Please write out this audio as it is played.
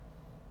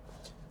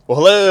Well,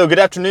 hello, good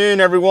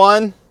afternoon,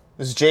 everyone.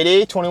 This is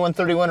JD,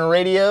 2131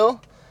 Radio.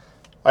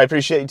 I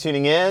appreciate you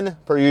tuning in,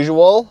 per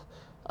usual.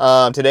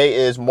 Today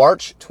is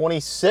March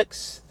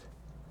 26th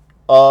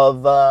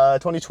of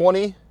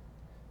 2020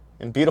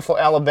 in beautiful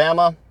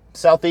Alabama,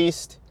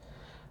 southeast.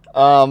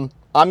 I'm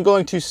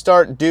going to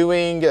start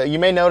doing, you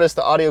may notice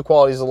the audio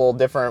quality is a little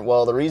different.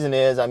 Well, the reason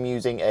is I'm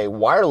using a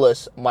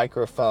wireless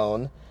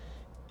microphone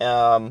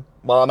while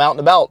I'm out and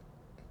about.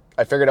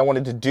 I figured I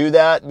wanted to do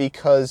that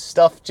because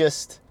stuff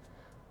just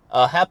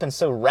happens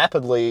so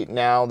rapidly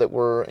now that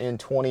we're in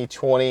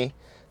 2020.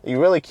 You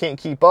really can't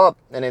keep up,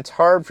 and it's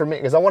hard for me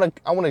because I want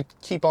to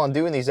keep on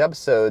doing these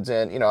episodes,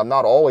 and I'm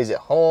not always at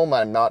home.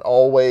 I'm not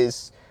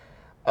always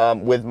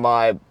with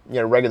my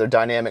regular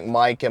dynamic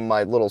mic and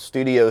my little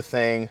studio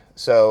thing.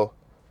 So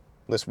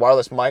this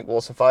wireless mic will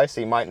suffice.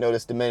 So you might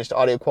notice diminished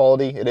audio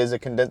quality. It is a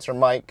condenser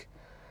mic.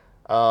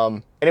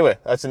 Anyway,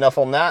 that's enough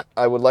on that.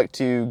 I would like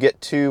to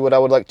get to what I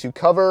would like to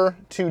cover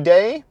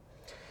today.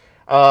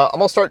 I'm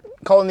gonna start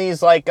calling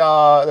these like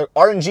the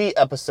RNG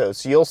episodes.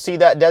 So you'll see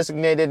that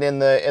designated in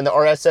the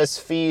RSS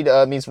feed.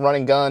 Means run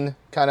and gun,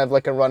 kind of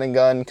like a run and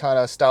gun kind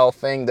of style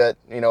thing that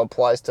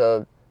applies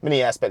to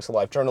many aspects of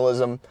life,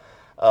 journalism,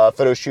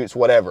 photo shoots,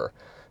 whatever.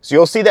 So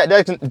you'll see that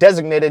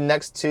designated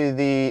next to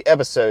the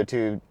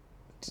episode,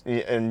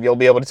 and you'll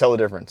be able to tell the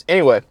difference.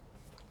 Anyway,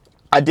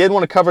 I did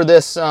want to cover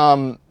this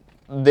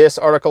this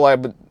article I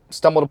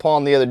stumbled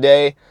upon the other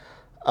day.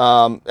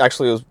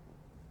 Actually, it was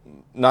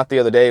not the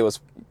other day. It was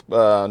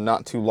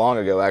not too long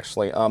ago,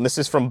 actually. This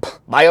is from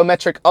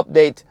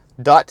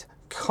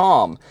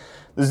biometricupdate.com.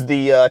 This is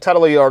the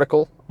title of the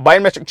article.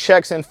 Biometric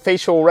checks and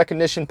facial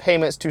recognition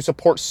payments to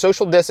support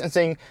social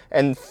distancing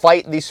and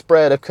fight the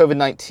spread of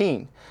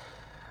COVID-19.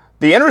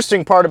 The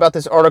interesting part about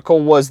this article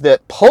was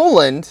that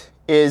Poland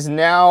is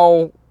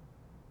now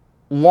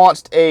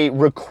launched a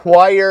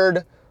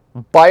required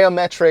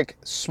biometric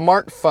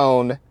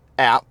smartphone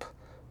app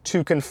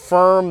to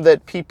confirm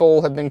that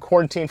people have been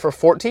quarantined for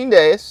 14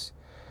 days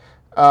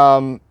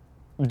due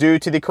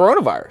to the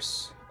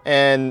coronavirus.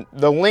 And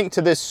the link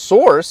to this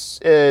source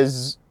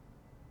is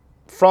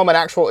from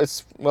a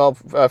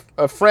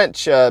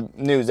French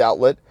news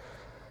outlet.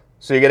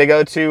 So you got to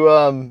go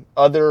to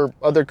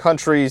other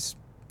countries'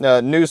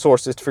 news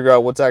sources to figure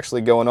out what's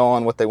actually going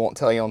on, what they won't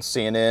tell you on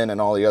CNN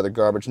and all the other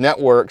garbage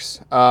networks.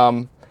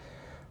 Poland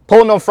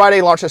on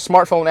Friday launched a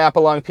smartphone app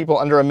allowing people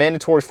under a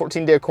mandatory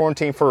 14-day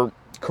quarantine for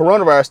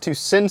coronavirus to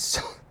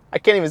send, I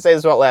can't even say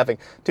this without laughing,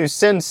 to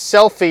send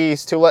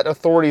selfies to let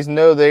authorities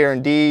know they are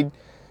indeed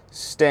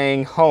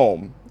staying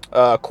home.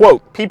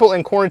 Quote, people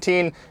in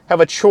quarantine have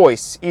a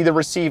choice, either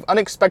receive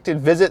unexpected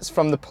visits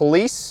from the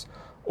police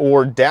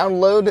or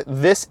download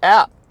this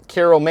app,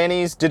 Carol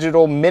Manny's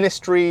digital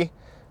ministry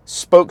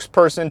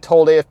spokesperson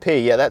told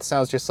AFP. Yeah, that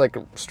sounds just like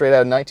straight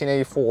out of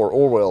 1984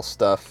 Orwell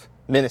stuff,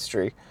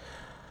 ministry.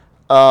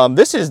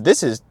 This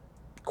is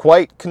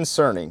quite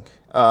concerning.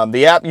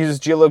 The app uses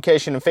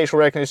geolocation and facial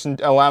recognition,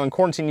 allowing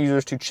quarantine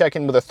users to check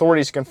in with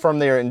authorities to confirm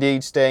they are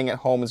indeed staying at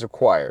home as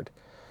required.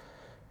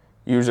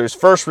 Users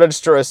first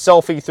register a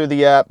selfie through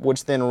the app,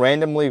 which then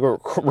randomly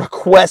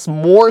requests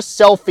more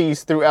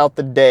selfies throughout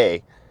the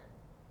day.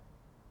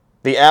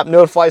 The app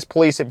notifies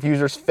police if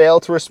users fail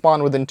to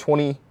respond within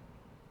 20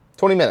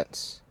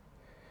 minutes.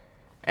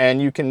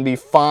 And you can be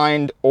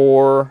fined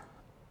or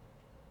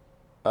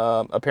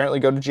apparently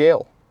go to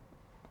jail.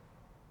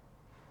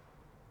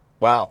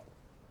 Wow.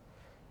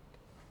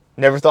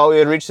 Never thought we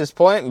would reach this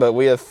point, but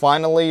we have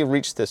finally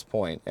reached this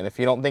point. And if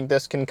you don't think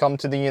this can come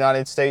to the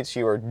United States,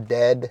 you are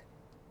dead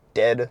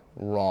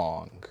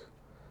wrong.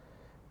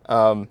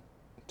 So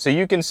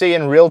you can see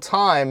in real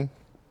time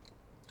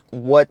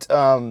what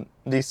the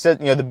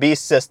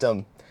beast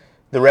system,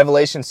 the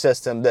revelation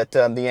system that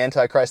the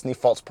Antichrist and the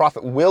false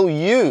prophet will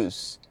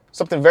use.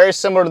 Something very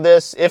similar to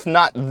this, if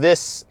not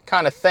this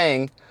kind of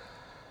thing,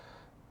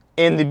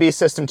 in the beast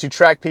system to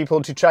track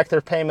people, to track their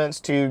payments,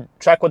 to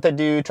track what they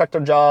do, track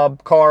their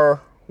job,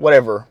 car,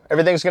 whatever.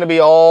 Everything's going to be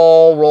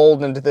all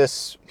rolled into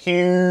this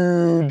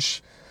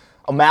huge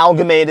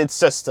amalgamated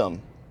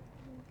system.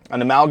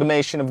 An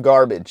amalgamation of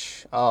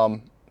garbage,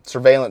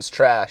 surveillance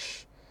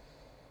trash,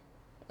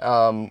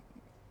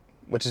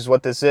 which is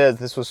what this is.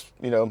 This was,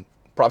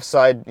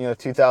 prophesied,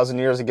 2,000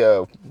 years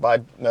ago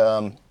by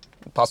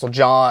Apostle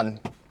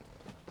John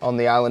on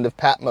the island of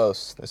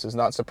Patmos. This is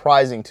not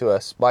surprising to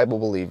us Bible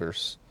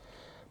believers.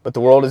 But the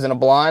world is in a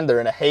blind.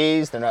 They're in a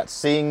haze. They're not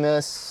seeing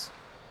this.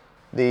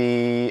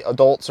 The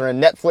adults are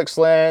in Netflix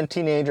land.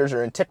 Teenagers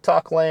are in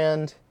TikTok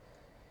land.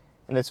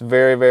 And it's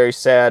very, very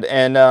sad.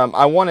 And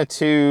I wanted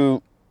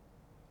to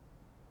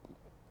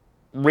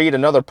read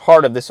another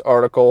part of this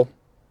article.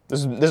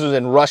 This was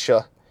in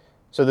Russia.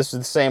 So this is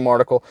the same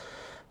article.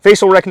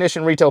 Facial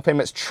recognition retail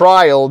payments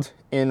trialed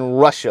in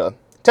Russia.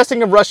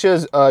 Testing of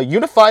Russia's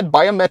unified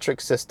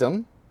biometric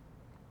system,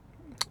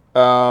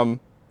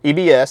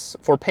 EBS,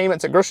 for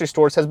payments at grocery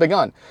stores has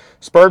begun,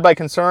 spurred by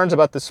concerns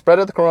about the spread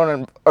of the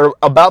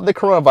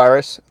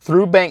coronavirus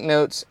through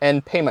banknotes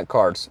and payment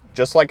cards.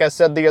 Just like I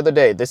said the other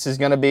day, this is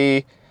going to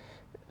be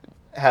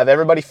have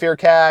everybody fear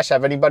cash,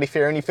 have anybody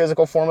fear any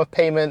physical form of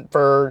payment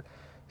for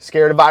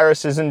scared of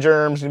viruses and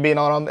germs and being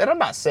on them. And I'm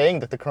not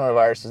saying that the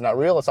coronavirus is not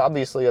real. It's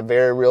obviously a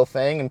very real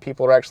thing, and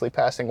people are actually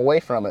passing away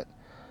from it.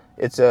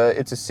 It's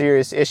a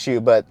serious issue,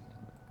 but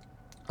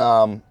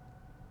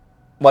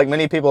like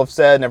many people have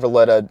said, never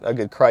let a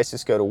good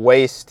crisis go to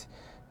waste.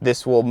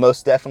 This will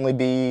most definitely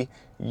be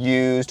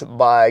used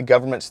by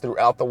governments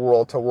throughout the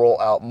world to roll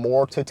out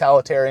more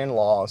totalitarian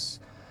laws,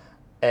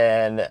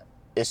 and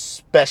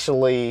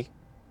especially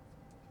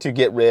to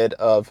get rid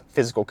of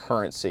physical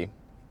currency.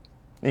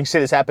 You can see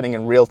this happening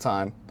in real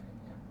time.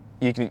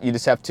 You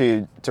just have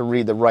to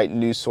read the right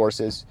news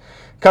sources.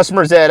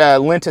 Customers at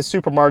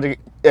Lenta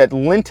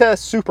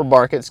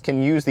supermarkets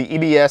can use the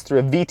EBS through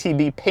a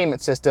VTB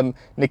payment system.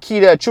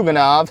 Nikita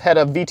Chuganov, head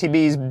of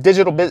VTB's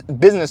digital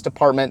business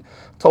department,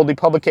 told the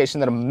publication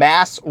that a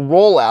mass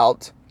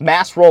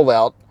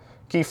rollout,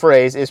 key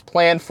phrase, is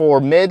planned for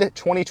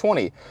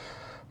mid-2020.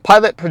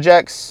 Pilot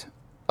projects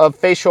of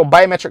facial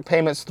biometric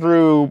payments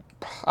through,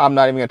 I'm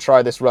not even going to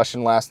try this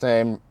Russian last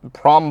name,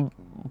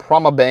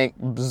 Promobank,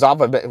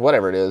 Zava,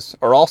 whatever it is,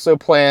 are also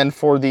planned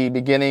for the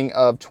beginning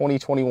of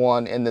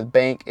 2021, and the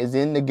bank is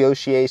in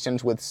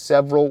negotiations with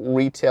several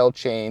retail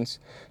chains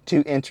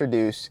to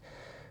introduce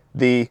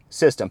the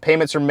system.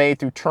 Payments are made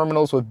through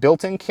terminals with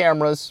built-in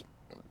cameras.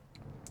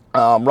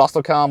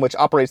 Rostocom, which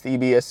operates the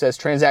EBS, says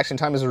transaction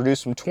time is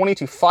reduced from 20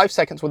 to 5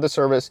 seconds with the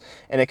service,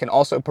 and it can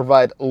also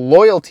provide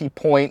loyalty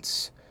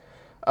points.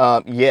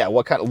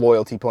 What kind of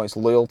loyalty points?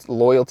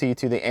 Loyalty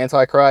to the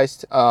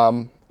Antichrist,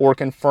 or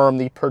confirm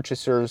the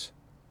purchaser's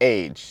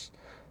age.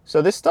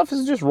 So this stuff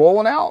is just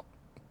rolling out,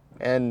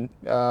 and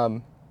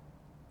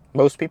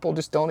most people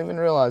just don't even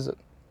realize it.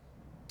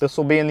 This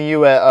will be in the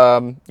U.S.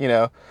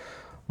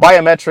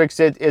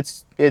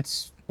 Biometrics.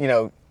 It's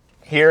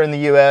here in the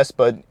U.S.,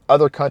 but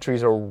other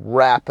countries are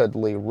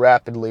rapidly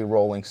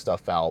rolling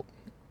stuff out.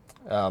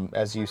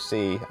 As you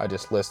see, I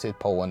just listed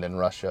Poland and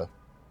Russia.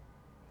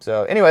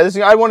 So anyway,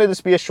 I wanted this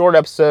to be a short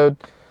episode.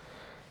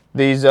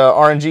 These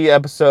RNG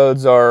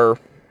episodes are,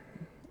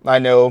 I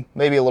know,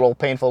 maybe a little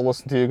painful to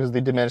listen to because of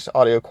the diminished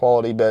audio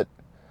quality, but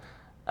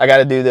I got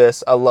to do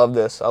this. I love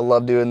this. I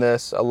love doing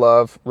this. I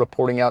love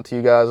reporting out to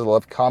you guys. I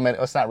love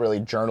commenting. It's not really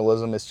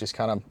journalism. It's just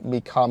kind of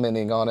me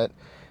commenting on it.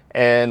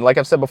 And like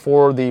I've said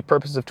before, the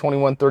purpose of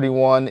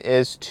 2131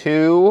 is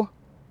to,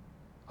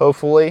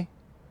 hopefully,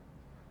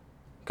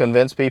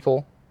 convince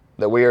people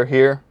that we are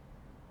here.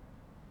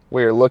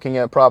 We are looking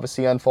at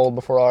prophecy unfold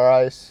before our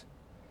eyes.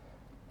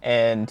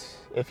 And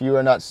if you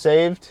are not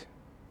saved,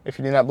 if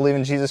you do not believe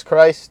in Jesus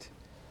Christ,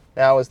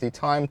 now is the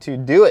time to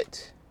do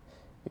it.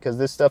 Because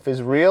this stuff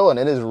is real and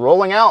it is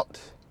rolling out.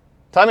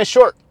 Time is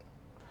short.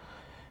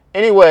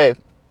 Anyway,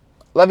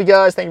 love you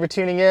guys. Thank you for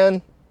tuning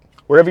in.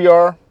 Wherever you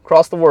are,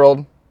 across the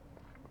world,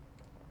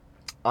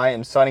 I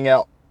am signing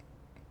out.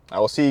 I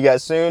will see you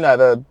guys soon. I have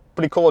a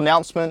pretty cool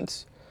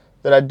announcement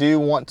that I do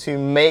want to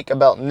make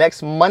about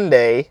next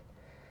Monday.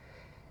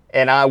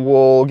 And I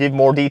will give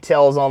more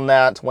details on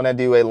that when I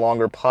do a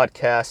longer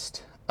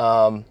podcast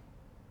at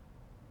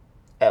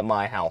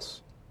my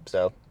house.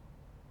 So,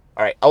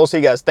 all right. I will see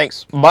you guys.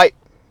 Thanks. Bye.